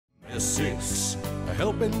6, a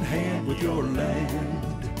helping hand with your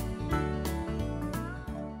land.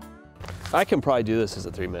 I can probably do this as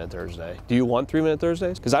a 3-minute Thursday. Do you want 3-minute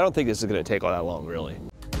Thursdays? Because I don't think this is going to take all that long, really.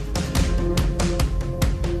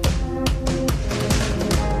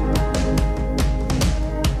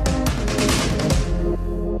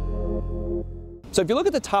 So if you look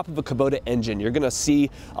at the top of a Kubota engine, you're going to see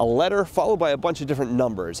a letter followed by a bunch of different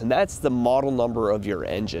numbers, and that's the model number of your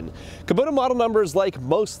engine. Kubota model numbers, like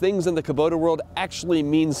most things in the Kubota world, actually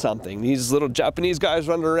mean something. These little Japanese guys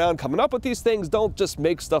running around coming up with these things don't just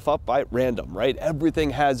make stuff up by random, right? Everything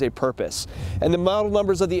has a purpose. And the model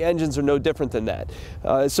numbers of the engines are no different than that.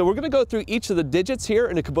 So we're going to go through each of the digits here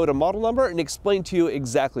in a Kubota model number and explain to you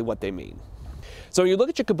exactly what they mean. So when you look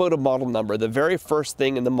at your Kubota model number, the very first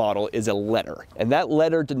thing in the model is a letter, and that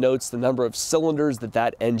letter denotes the number of cylinders that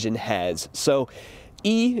that engine has. So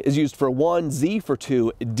E is used for 1, Z for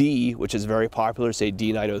 2, D, which is very popular, say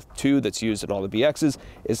D902 that's used in all the BXs,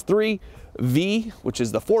 is 3, V, which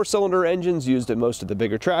is the 4-cylinder engines used in most of the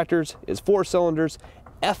bigger tractors, is 4 cylinders,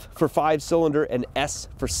 F for 5-cylinder, and S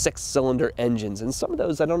for 6-cylinder engines. And some of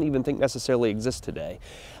those I don't even think necessarily exist today.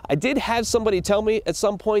 I did have somebody tell me at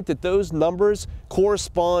some point that those numbers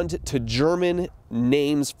correspond to German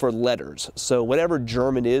names for letters. So whatever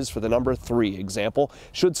German is for the number 3, example,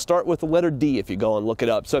 should start with the letter D if you go and look it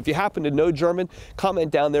up. So if you happen to know German,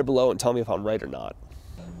 comment down there below and tell me if I'm right or not.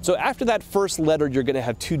 So after that first letter, you're going to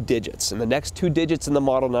have 2 digits, and the next 2 digits in the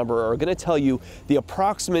model number are going to tell you the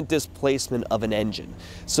approximate displacement of an engine.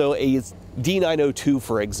 So a D902,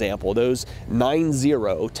 for example, those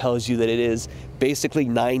 90 tells you that it is basically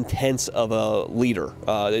 9/10 of a liter.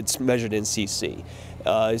 It's measured in cc.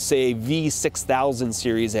 Say a V6000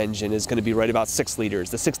 series engine is going to be right about 6 liters.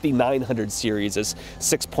 The 6900 series is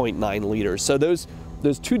 6.9 liters. So those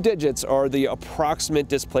 2 digits are the approximate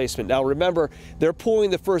displacement. Now remember, they're pulling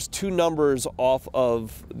the first 2 numbers off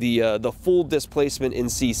of the full displacement in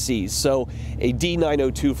cc's. So a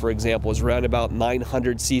D902, for example, is around about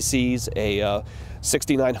 900 cc's. A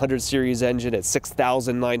 6900 series engine at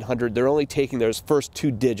 6,900, they're only taking those first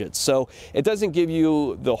 2 digits. So it doesn't give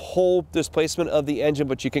you the whole displacement of the engine,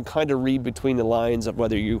 but you can kind of read between the lines of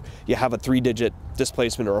whether you have a 3-digit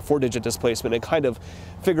displacement or a 4-digit displacement and kind of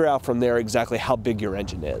figure out from there exactly how big your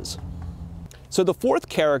engine is. So the 4th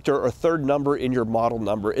character or 3rd number in your model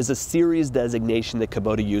number is a series designation that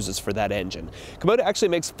Kubota uses for that engine. Kubota actually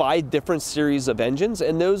makes 5 different series of engines,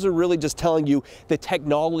 and those are really just telling you the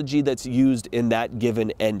technology that's used in that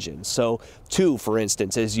given engine. So 2, for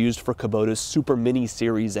instance, is used for Kubota's Super Mini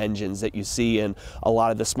series engines that you see in a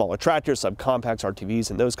lot of the smaller tractors, subcompacts,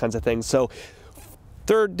 RTVs, and those kinds of things. So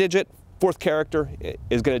 3rd digit, 4th character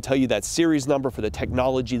is going to tell you that series number for the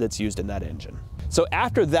technology that's used in that engine. So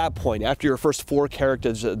after that point, after your first 4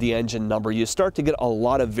 characters of the engine number, you start to get a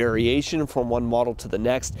lot of variation from one model to the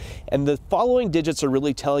next, and the following digits are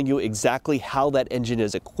really telling you exactly how that engine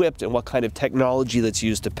is equipped and what kind of technology that's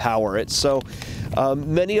used to power it. So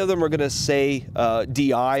many of them are going to say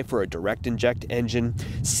DI for a direct inject engine,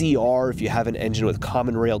 CR if you have an engine with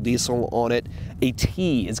common rail diesel on it, a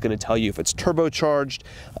T is going to tell you if it's turbocharged,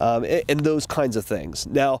 and those kinds of things.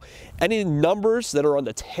 Now, any numbers that are on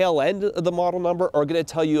the tail end of the model number are going to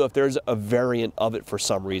tell you if there's a variant of it for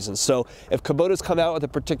some reason. So if Kubota's come out with a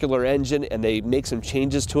particular engine and they make some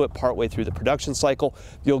changes to it partway through the production cycle,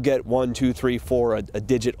 you'll get 1, 2, 3, 4, a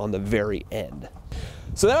digit on the very end.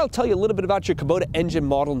 So that'll tell you a little bit about your Kubota engine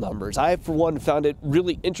model numbers. I, for one, found it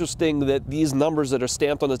really interesting that these numbers that are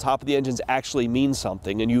stamped on the top of the engines actually mean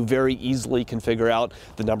something, and you very easily can figure out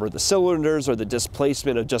the number of the cylinders or the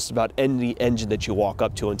displacement of just about any engine that you walk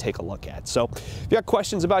up to and take a look at. So if you have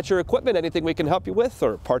questions about your equipment, anything we can help you with,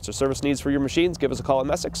 or parts or service needs for your machines, give us a call at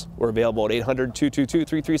Messick's. We're available at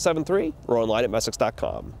 800-222-3373 or online at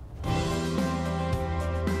messick's.com.